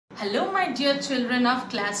Hello my dear children of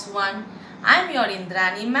class 1. I am your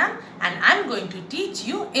Indrani ma'am and I am going to teach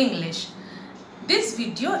you English. This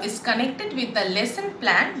video is connected with the lesson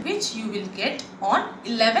plan which you will get on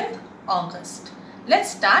 11th August.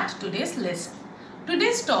 Let's start today's lesson.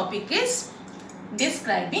 Today's topic is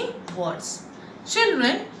describing words.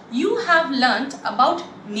 Children, you have learnt about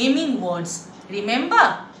naming words.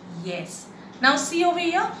 Remember? Yes. Now see over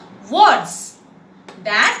here. Words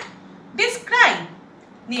that describe.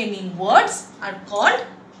 Naming words are called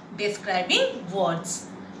describing words.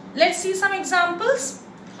 Let's see some examples.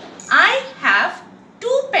 I have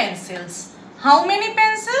 2 pencils. How many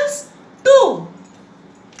pencils? 2.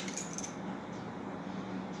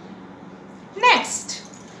 Next,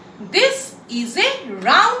 this is a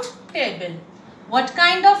round table. What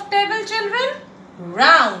kind of table, children?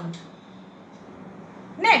 Round.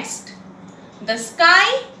 Next, the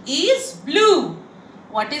sky is blue.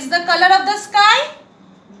 What is the color of the sky?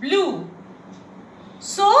 Blue.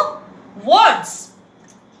 So, words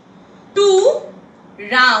 2,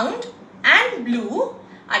 round and blue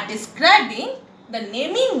are describing the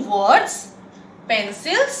naming words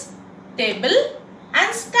pencils, table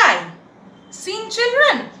and sky. Seen,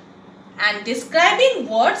 children? And describing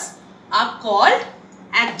words are called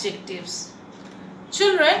adjectives.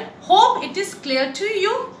 Children, hope it is clear to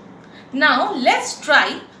you. Now, let's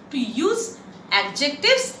try to use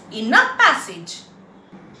adjectives in a passage.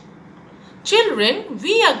 Children,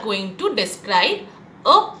 we are going to describe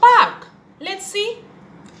a park. Let's see.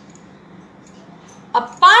 A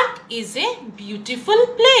park is a beautiful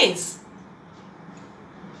place.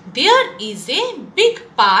 There is a big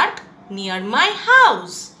park near my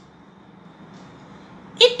house.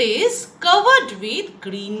 It is covered with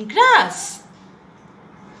green grass.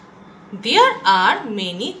 There are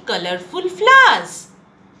many colorful flowers.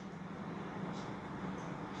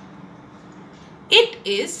 It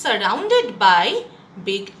is surrounded by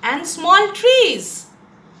big and small trees.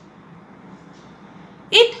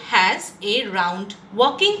 It has a round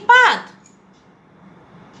walking path.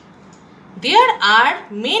 There are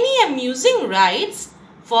many amusing rides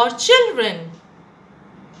for children.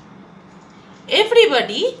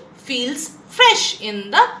 Everybody feels fresh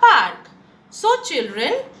in the park. So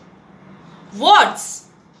children, words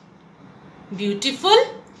beautiful,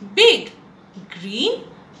 big, green,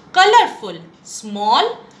 colorful,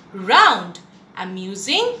 small, round,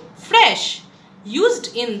 amusing, fresh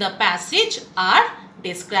used in the passage are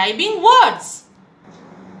describing words.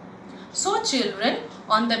 So children,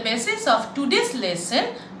 on the basis of today's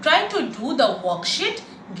lesson, try to do the worksheet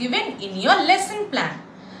given in your lesson plan.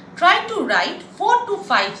 Try to write 4 to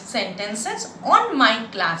 5 sentences on my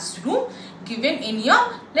classroom given in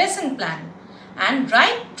your lesson plan and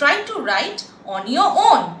try to write on your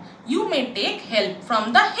own. You may take help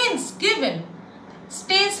from the hints given.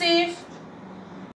 Stay safe.